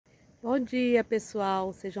Bom dia,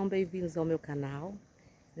 pessoal, sejam bem-vindos ao meu canal.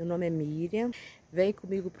 Meu nome é Miriam, vem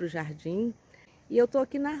comigo para o jardim e eu tô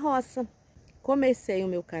aqui na roça. Comecei o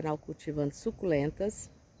meu canal cultivando suculentas,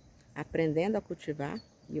 aprendendo a cultivar,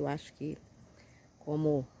 e eu acho que,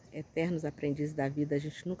 como eternos aprendizes da vida, a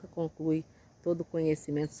gente nunca conclui todo o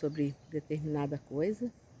conhecimento sobre determinada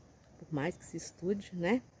coisa, por mais que se estude,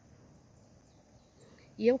 né?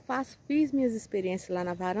 E eu fiz minhas experiências lá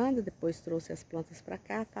na varanda, depois trouxe as plantas para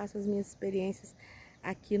cá, faço as minhas experiências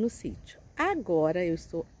aqui no sítio. Agora eu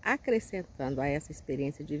estou acrescentando a essa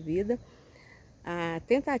experiência de vida a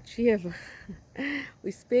tentativa, o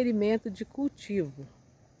experimento de cultivo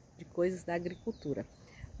de coisas da agricultura.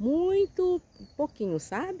 Muito pouquinho,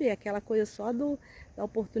 sabe? Aquela coisa só da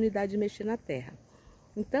oportunidade de mexer na terra.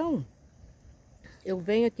 Então, eu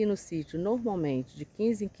venho aqui no sítio normalmente de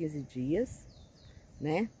 15 em 15 dias,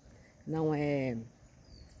 né? Não é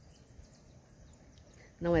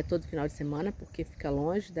todo final de semana, porque fica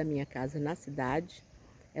longe da minha casa na cidade,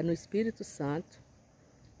 é no Espírito Santo.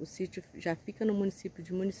 O sítio já fica no município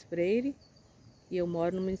de Muniz Freire e eu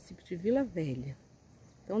moro no município de Vila Velha.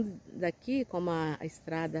 Então daqui, como a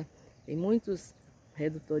estrada tem muitos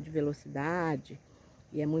redutor de velocidade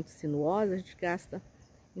e é muito sinuosa, a gente gasta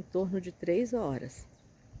em torno de 3 horas.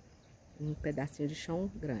 Um pedacinho de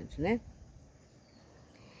chão grande, né?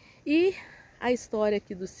 E a história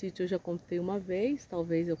aqui do sítio eu já contei uma vez,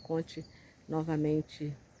 talvez eu conte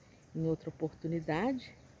novamente em outra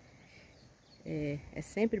oportunidade. É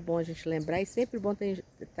sempre bom a gente lembrar e sempre bom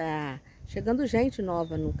tá chegando gente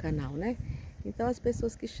nova no canal, né? Então as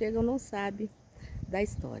pessoas que chegam não sabem da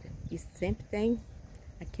história e sempre tem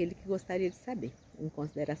aquele que gostaria de saber. Em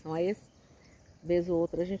consideração a esse, vez ou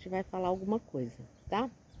outra a gente vai falar alguma coisa, tá?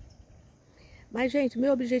 Mas, gente,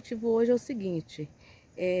 meu objetivo hoje é o seguinte: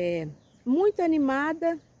 muito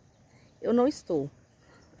animada eu não estou.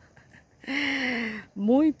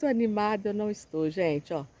 Muito animada eu não estou,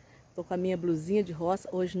 gente, ó. Tô com a minha blusinha de roça.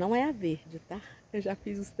 Hoje não é a verde, tá? Eu já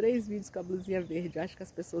fiz os 3 vídeos com a blusinha verde. Acho que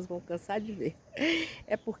as pessoas vão cansar de ver.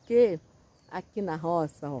 É porque aqui na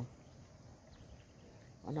roça, ó,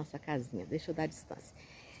 a nossa casinha, deixa eu dar distância.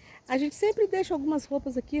 A gente sempre deixa algumas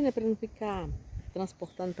roupas aqui, né, para não ficar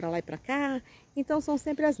transportando para lá e para cá, então são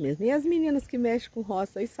sempre as mesmas. E as meninas que mexem com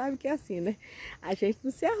roça aí sabem que é assim, né? A gente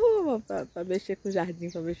não se arruma para mexer com jardim,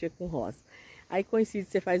 para mexer com roça. Aí coincide,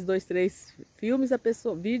 você faz 2, 3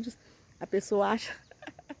 vídeos, a pessoa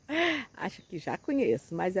acha que já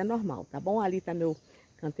conheço, mas é normal, tá bom? Ali tá meu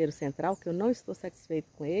canteiro central, que eu não estou satisfeito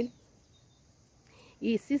com ele.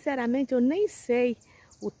 E sinceramente eu nem sei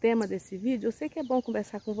o tema desse vídeo. Eu sei que é bom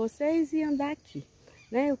conversar com vocês e andar aqui,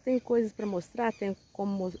 né? Eu tenho coisas para mostrar, tenho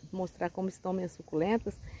como mostrar como estão minhas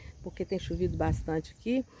suculentas, porque tem chovido bastante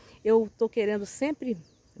aqui. Eu tô querendo sempre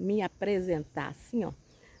me apresentar assim, ó,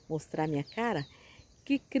 mostrar minha cara,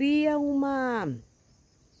 que cria uma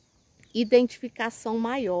identificação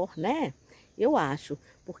maior, né? Eu acho,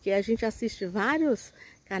 porque a gente assiste vários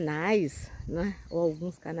canais, né? Ou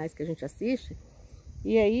alguns canais que a gente assiste,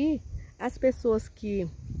 e aí as pessoas que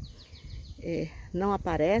não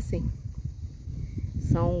aparecem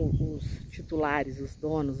são os titulares, os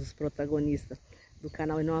donos, os protagonistas do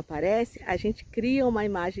canal e não aparece, a gente cria uma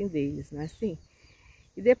imagem deles, não é assim?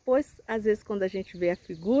 E depois, às vezes, quando a gente vê a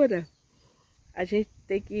figura, a gente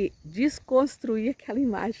tem que desconstruir aquela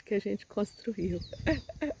imagem que a gente construiu.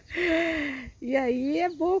 E aí é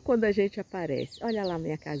bom quando a gente aparece. Olha lá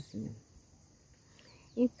minha casinha.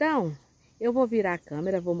 Então, eu vou virar a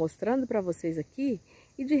câmera, vou mostrando para vocês aqui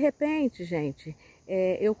e de repente, gente,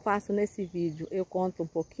 eu faço nesse vídeo, eu conto um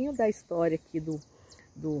pouquinho da história aqui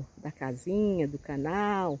da casinha, do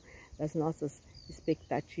canal, das nossas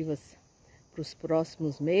expectativas para os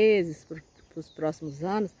próximos meses, para os próximos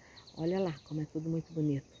anos. Olha lá como é tudo muito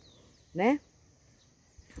bonito, né?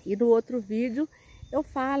 E no outro vídeo eu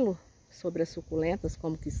falo sobre as suculentas,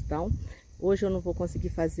 como que estão. Hoje eu não vou conseguir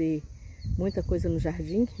fazer muita coisa no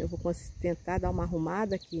jardim, eu vou tentar dar uma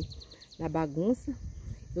arrumada aqui na bagunça.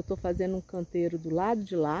 Eu tô fazendo um canteiro do lado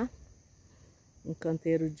de lá, um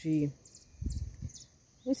canteiro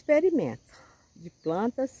um experimento de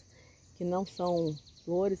plantas que não são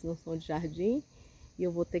flores, não são de jardim, e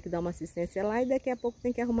eu vou ter que dar uma assistência lá e daqui a pouco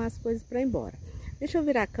tem que arrumar as coisas para ir embora. Deixa eu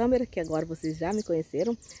virar a câmera, que agora vocês já me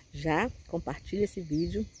conheceram, já compartilha esse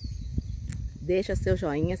vídeo. Deixa seu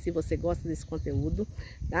joinha se você gosta desse conteúdo,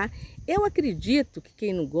 tá? Eu acredito que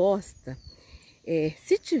quem não gosta,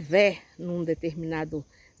 se tiver num determinado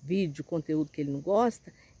vídeo, conteúdo que ele não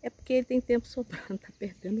gosta, é porque ele tem tempo sobrando, tá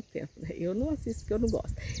perdendo tempo, né? Eu não assisto porque eu não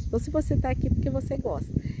gosto. Então se você tá aqui porque você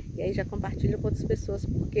gosta, e aí já compartilha com outras pessoas,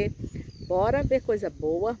 porque bora ver coisa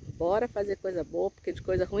boa, bora fazer coisa boa, porque de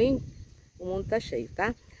coisa ruim o mundo tá cheio,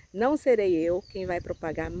 tá? Não serei eu quem vai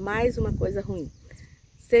propagar mais uma coisa ruim.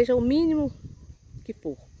 Seja o mínimo que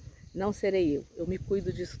for, não serei eu. Eu me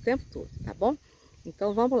cuido disso o tempo todo, tá bom?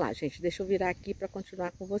 Então vamos lá, gente. Deixa eu virar aqui para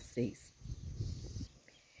continuar com vocês.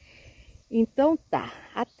 Então tá,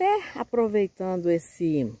 até aproveitando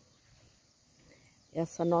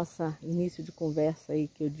essa nossa início de conversa aí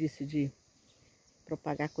que eu disse de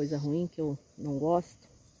propagar coisa ruim que eu não gosto,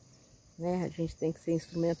 né? A gente tem que ser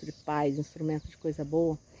instrumento de paz, instrumento de coisa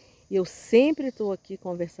boa. E eu sempre estou aqui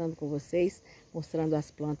conversando com vocês, mostrando as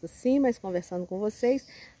plantas sim, mas conversando com vocês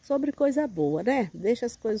sobre coisa boa, né? Deixa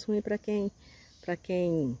as coisas ruins para quem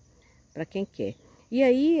quer. E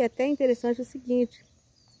aí é até interessante o seguinte,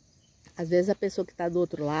 às vezes a pessoa que está do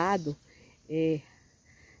outro lado,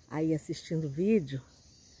 aí assistindo o vídeo,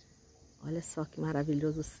 olha só que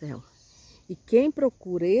maravilhoso o céu. E quem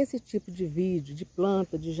procura esse tipo de vídeo, de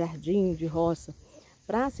planta, de jardim, de roça,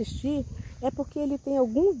 para assistir, é porque ele tem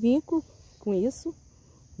algum vínculo com isso,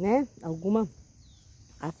 né? Alguma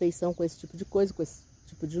afeição com esse tipo de coisa, com esse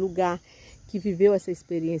tipo de lugar, que viveu essa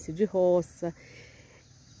experiência de roça.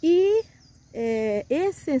 E,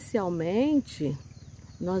 essencialmente,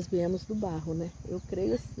 nós viemos do barro, né? Eu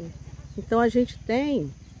creio assim. Então a gente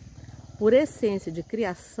tem, por essência de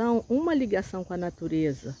criação, uma ligação com a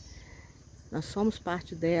natureza. Nós somos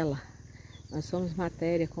parte dela, nós somos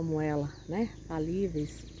matéria como ela, né?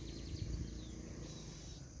 Falíveis.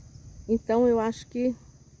 Então eu acho que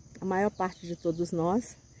a maior parte de todos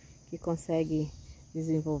nós que consegue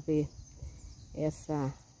desenvolver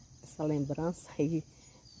essa lembrança aí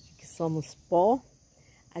de que somos pó,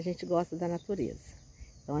 a gente gosta da natureza.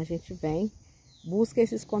 Então a gente vem, busca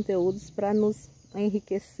esses conteúdos para nos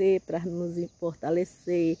enriquecer, para nos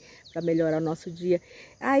fortalecer, para melhorar o nosso dia.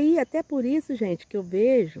 Aí, até por isso, gente, que eu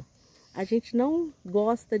vejo, a gente não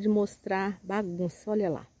gosta de mostrar bagunça, olha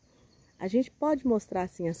lá. A gente pode mostrar,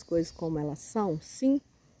 assim, as coisas como elas são, sim,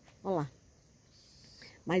 olha lá.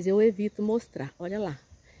 Mas eu evito mostrar, olha lá,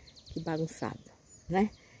 que bagunçado,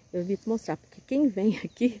 né? Eu evito mostrar, porque quem vem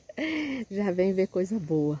aqui já vem ver coisa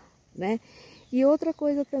boa, né? E outra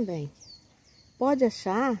coisa também, pode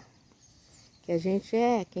achar que a gente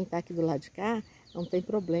quem está aqui do lado de cá, não tem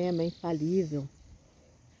problema, é infalível,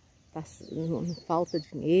 não falta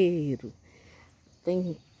dinheiro,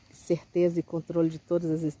 tem certeza e controle de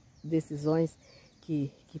todas as decisões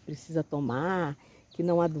que precisa tomar, que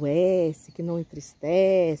não adoece, que não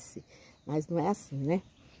entristece, mas não é assim, né?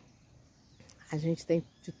 A gente tem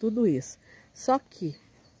de tudo isso, só que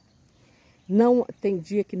não tem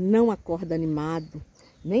dia que não acorda animado,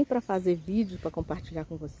 nem para fazer vídeo para compartilhar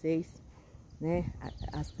com vocês, né?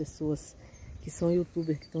 As pessoas que são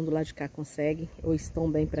youtubers que estão do lado de cá conseguem ou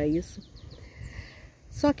estão bem para isso.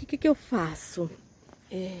 Só que o que eu faço?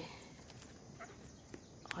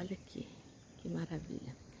 Olha aqui, que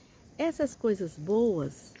maravilha. Essas coisas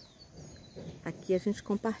boas, aqui a gente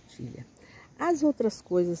compartilha. As outras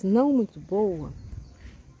coisas não muito boas,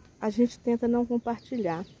 a gente tenta não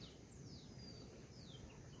compartilhar.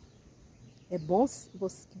 É bom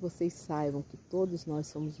que vocês saibam que todos nós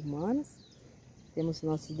somos humanos, temos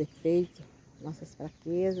nossos defeitos, nossas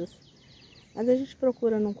fraquezas, mas a gente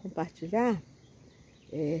procura não compartilhar,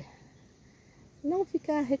 não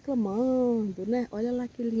ficar reclamando, né? Olha lá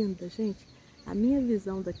que linda, gente. A minha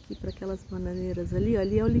visão daqui para aquelas bananeiras ali,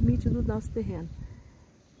 ali é o limite do nosso terreno.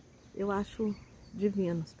 Eu acho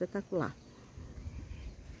divino, espetacular.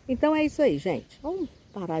 Então é isso aí, gente. Vamos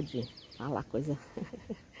parar de falar coisa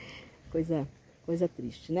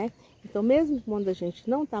triste, né? Então mesmo quando a gente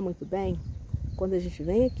não tá muito bem, quando a gente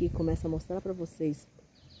vem aqui e começa a mostrar para vocês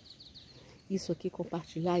isso aqui,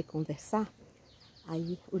 compartilhar e conversar,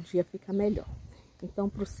 aí o dia fica melhor. Então,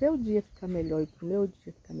 para o seu dia ficar melhor e para o meu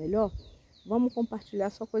dia ficar melhor, vamos compartilhar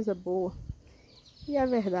só coisa boa. E a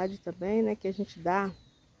verdade também, né, que a gente dá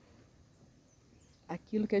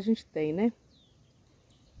aquilo que a gente tem, né?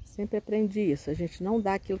 Sempre aprendi isso, a gente não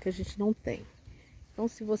dá aquilo que a gente não tem. Então,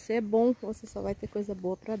 se você é bom, você só vai ter coisa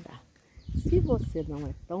boa para dar. Se você não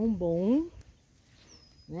é tão bom,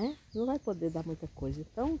 né, não vai poder dar muita coisa.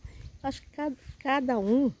 Então, acho que cada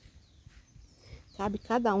um, cabe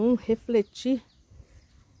cada um refletir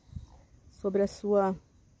sobre a sua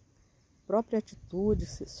própria atitude,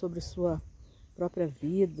 sobre a sua própria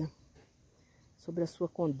vida, sobre a sua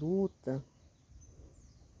conduta.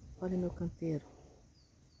 Olha meu canteiro,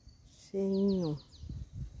 cheinho.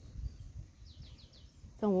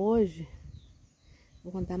 Então hoje,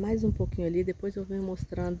 vou contar mais um pouquinho ali, depois eu venho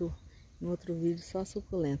mostrando no outro vídeo só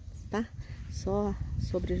suculentas, tá? Só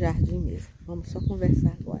sobre jardim mesmo. Vamos só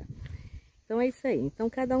conversar agora. Então é isso aí. Então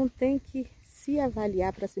cada um tem que se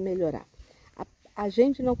avaliar para se melhorar. A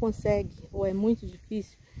gente não consegue, ou é muito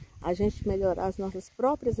difícil, a gente melhorar as nossas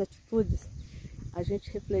próprias atitudes, a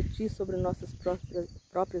gente refletir sobre nossas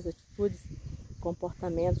próprias atitudes,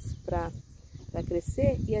 comportamentos para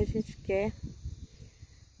crescer, e a gente quer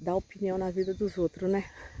dar opinião na vida dos outros, né?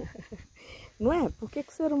 Não é? Por que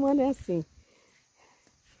o ser humano é assim?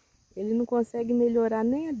 Ele não consegue melhorar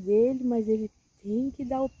nem a dele, mas ele tem que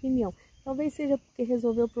dar opinião. Talvez seja porque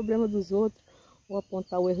resolver o problema dos outros ou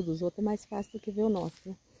apontar o erro dos outros é mais fácil do que ver o nosso,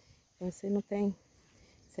 né? Então isso aí não tem...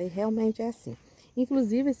 Isso aí realmente é assim.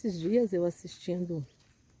 Inclusive esses dias eu assistindo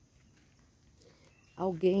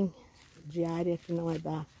alguém de área que não é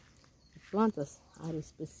da plantas, área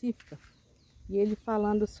específica, e ele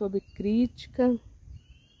falando sobre crítica.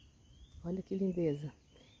 Olha que lindeza.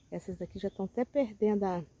 Essas daqui já estão até perdendo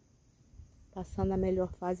passando a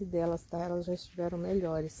melhor fase delas, tá? Elas já estiveram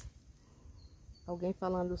melhores. Alguém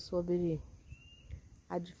falando sobre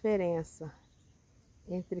a diferença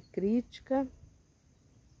entre crítica,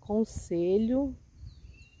 conselho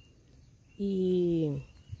e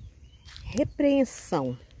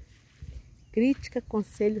repreensão. Crítica,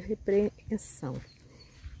 conselho, repreensão.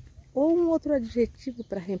 Ou um outro adjetivo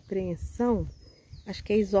para repreensão, acho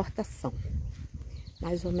que é exortação.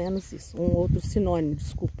 Mais ou menos isso. Um outro sinônimo,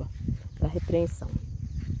 desculpa, para repreensão.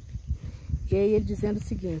 E aí ele dizendo o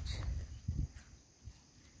seguinte: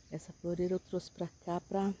 essa floreira eu trouxe para cá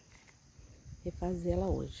para refazer ela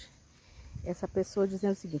hoje. Essa pessoa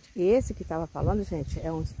dizendo o seguinte: esse que estava falando, gente,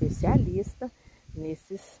 é um especialista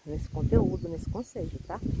nesse conteúdo, nesse conceito,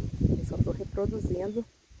 tá? Eu só estou reproduzindo,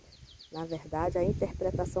 na verdade, a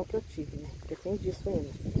interpretação que eu tive, né? Porque tem disso ainda.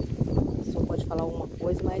 A pessoa pode falar alguma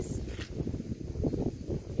coisa, mas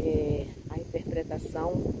a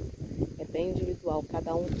interpretação é bem individual.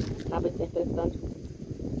 Cada um acaba interpretando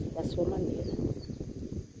da sua maneira.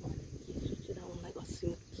 Olha aqui, deixa eu tirar um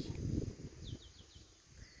negocinho aqui.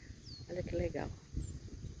 Olha que legal.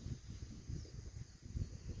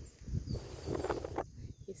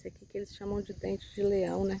 Esse aqui que eles chamam de dente de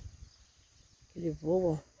leão, né? Ele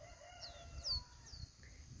voa.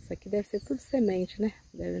 Isso aqui deve ser tudo semente, né?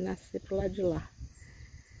 Deve nascer pro lado de lá.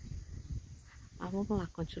 Vamos lá,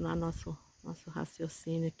 continuar nosso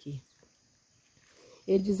raciocínio aqui.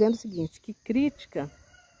 Ele dizendo o seguinte, que crítica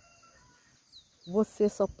você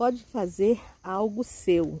só pode fazer algo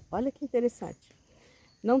seu. Olha que interessante.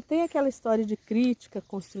 Não tem aquela história de crítica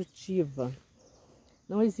construtiva.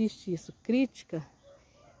 Não existe isso. Crítica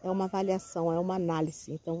é uma avaliação, é uma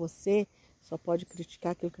análise. Então você só pode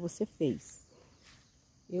criticar aquilo que você fez.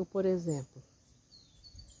 Eu, por exemplo,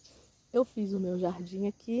 eu fiz o meu jardim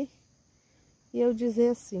aqui e eu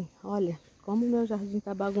dizer assim, olha, como o meu jardim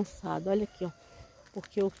tá bagunçado, olha aqui, ó.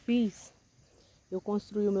 Porque eu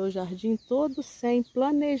construí o meu jardim todo sem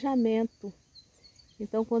planejamento.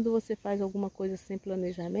 Então, quando você faz alguma coisa sem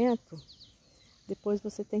planejamento, depois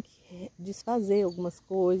você tem que desfazer algumas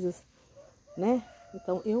coisas, né?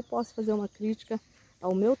 Então, eu posso fazer uma crítica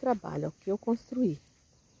ao meu trabalho, ao que eu construí,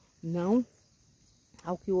 não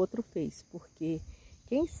ao que o outro fez, porque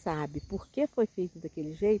quem sabe por que foi feito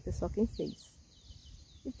daquele jeito é só quem fez.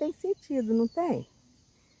 E tem sentido, não tem?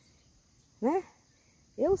 Né?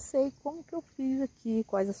 Eu sei como que eu fiz aqui,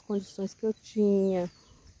 quais as condições que eu tinha,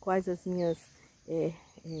 quais as minhas,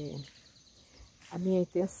 a minha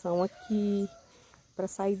intenção aqui para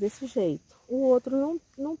sair desse jeito. O outro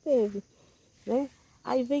não teve, né?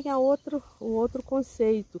 Aí vem o outro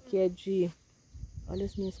conceito, que é de... Olha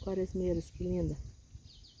as minhas quaresmeiras, que linda.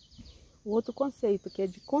 O outro conceito, que é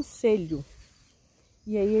de conselho.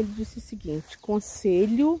 E aí ele disse o seguinte,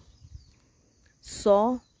 conselho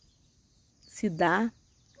só se dá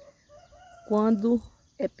quando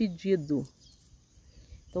é pedido.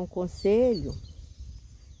 Então, conselho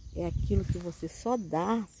é aquilo que você só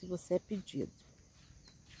dá se você é pedido,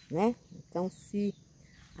 né? Então, se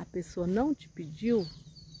a pessoa não te pediu,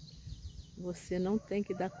 você não tem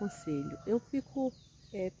que dar conselho. Eu fico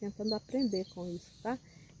tentando aprender com isso, tá?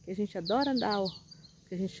 Que a gente adora dar o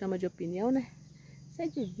que a gente chama de opinião, né? Você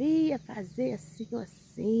devia fazer assim ou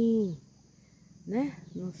assim, né?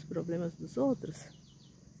 Nos problemas dos outros.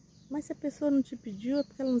 Mas se a pessoa não te pediu, é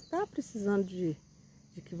porque ela não está precisando de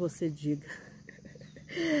que você diga.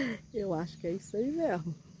 Eu acho que é isso aí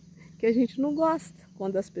mesmo. Que a gente não gosta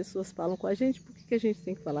quando as pessoas falam com a gente, por que a gente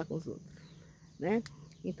tem que falar com os outros, né?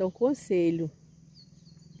 Então, conselho,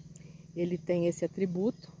 ele tem esse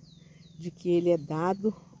atributo de que ele é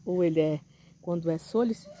dado ou ele é quando é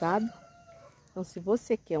solicitado. Então, se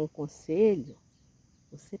você quer um conselho,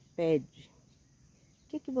 você pede.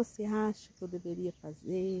 O que você acha que eu deveria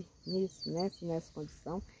fazer nisso, nessa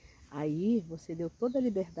condição? Aí você deu toda a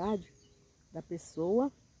liberdade da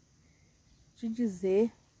pessoa te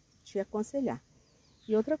dizer, te aconselhar.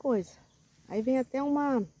 E outra coisa, aí vem até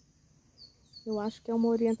eu acho que é uma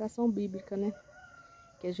orientação bíblica, né?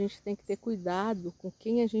 Que a gente tem que ter cuidado com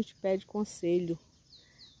quem a gente pede conselho.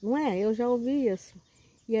 Não é? Eu já ouvi isso.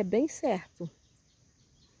 E é bem certo.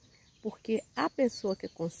 Porque a pessoa que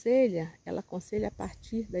aconselha, ela aconselha a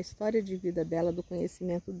partir da história de vida dela, do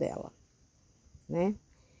conhecimento dela, né?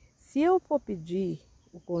 Se eu for pedir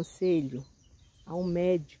o conselho a um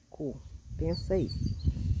médico, pensa aí,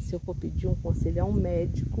 se eu for pedir um conselho a um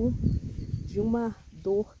médico de uma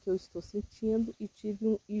dor que eu estou sentindo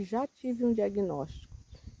e já tive um diagnóstico,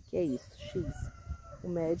 que é isso, X, o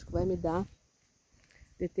médico vai me dar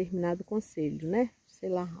determinado conselho, né? Sei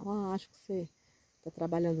lá, acho que você está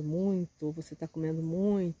trabalhando muito, você está comendo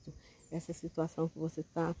muito, essa situação que você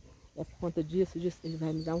está é por conta disso, ele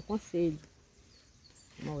vai me dar um conselho,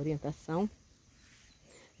 uma orientação,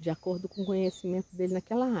 de acordo com o conhecimento dele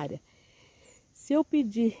naquela área. Se eu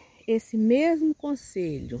pedir esse mesmo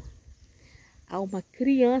conselho a uma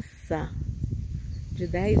criança de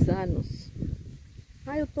 10 anos,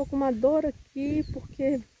 eu tô com uma dor aqui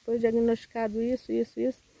porque foi diagnosticado isso,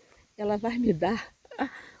 ela vai me dar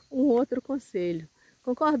um outro conselho.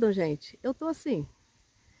 Concordam, gente? Eu tô assim,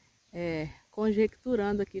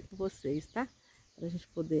 conjecturando aqui com vocês, tá? Pra gente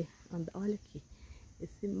poder andar. Olha aqui,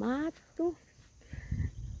 esse mato,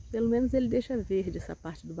 pelo menos ele deixa verde essa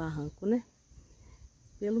parte do barranco, né?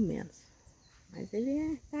 Pelo menos. Mas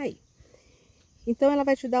ele tá aí. Então ela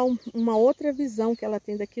vai te dar uma outra visão que ela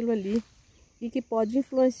tem daquilo ali e que pode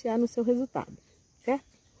influenciar no seu resultado,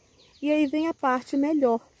 certo? E aí vem a parte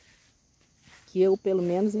melhor, que eu pelo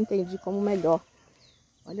menos entendi como melhor.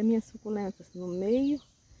 Olha minhas suculentas no meio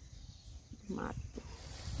do mato.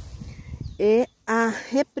 É a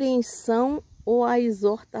repreensão ou a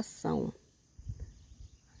exortação.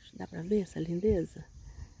 Dá para ver essa lindeza?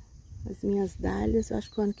 As minhas dálias, eu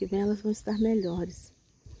acho que o ano que vem elas vão estar melhores.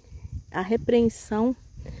 A repreensão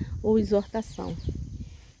ou exortação,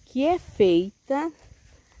 que é feita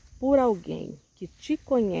por alguém que te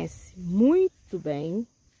conhece muito bem,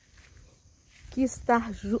 que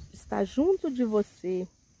está junto de você,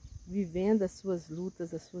 vivendo as suas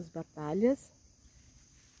lutas, as suas batalhas.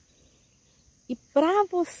 E para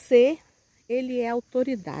você, ele é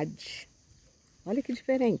autoridade. Olha que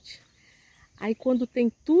diferente. Aí quando tem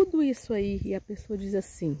tudo isso aí e a pessoa diz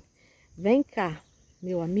assim, vem cá,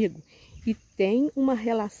 meu amigo, e tem uma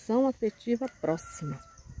relação afetiva próxima.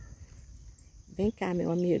 Vem cá,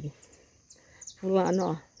 meu amigo. Fulano,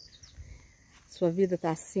 ó, sua vida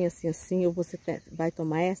tá assim, assim, assim, ou você vai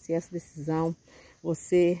tomar essa e essa decisão,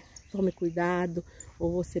 você tome cuidado,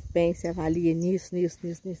 ou você pense, avalie nisso,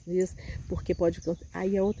 porque pode...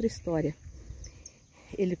 Aí é outra história.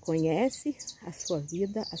 Ele conhece a sua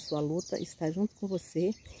vida, a sua luta, está junto com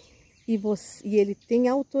você e ele tem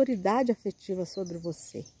autoridade afetiva sobre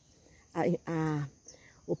você. A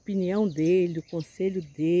opinião dele, o conselho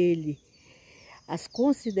dele, as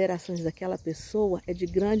considerações daquela pessoa é de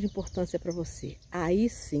grande importância para você. Aí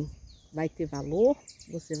sim vai ter valor,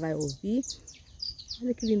 você vai ouvir.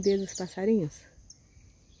 Olha que lindeza os passarinhos.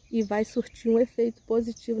 E vai surtir um efeito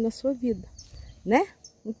positivo na sua vida, né?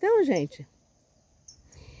 Então, gente,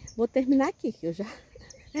 vou terminar aqui, que eu já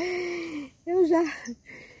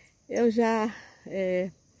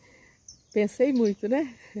pensei muito,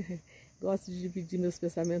 né? Gosto de dividir meus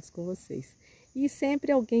pensamentos com vocês. E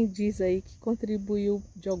sempre alguém diz aí que contribuiu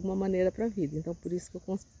de alguma maneira para a vida. Então, por isso que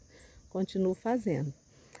eu continuo fazendo.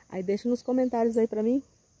 Aí deixa nos comentários aí para mim,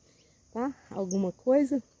 tá? Alguma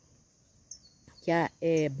coisa que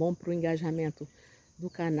é bom para o engajamento do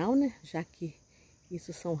canal, né? Já que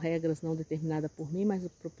isso são regras não determinadas por mim, mas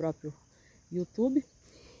para o próprio YouTube.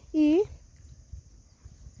 E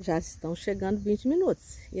já estão chegando 20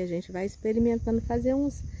 minutos. E a gente vai experimentando fazer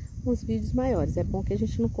uns vídeos maiores. É bom que a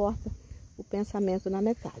gente não corta o pensamento na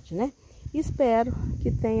metade, né? Espero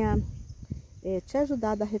que tenha te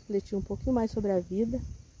ajudado a refletir um pouquinho mais sobre a vida.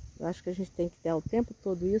 Eu acho que a gente tem que ter o tempo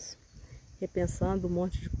todo isso, repensando um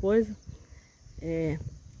monte de coisa,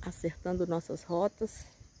 acertando nossas rotas.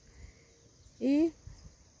 E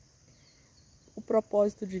o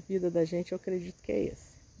propósito de vida da gente, eu acredito que é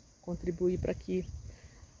esse. Contribuir para que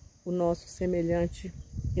o nosso semelhante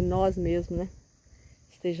e nós mesmos, né,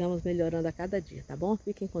 estejamos melhorando a cada dia, tá bom?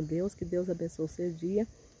 Fiquem com Deus, que Deus abençoe o seu dia.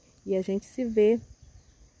 E a gente se vê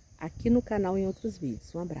aqui no canal em outros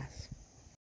vídeos. Um abraço.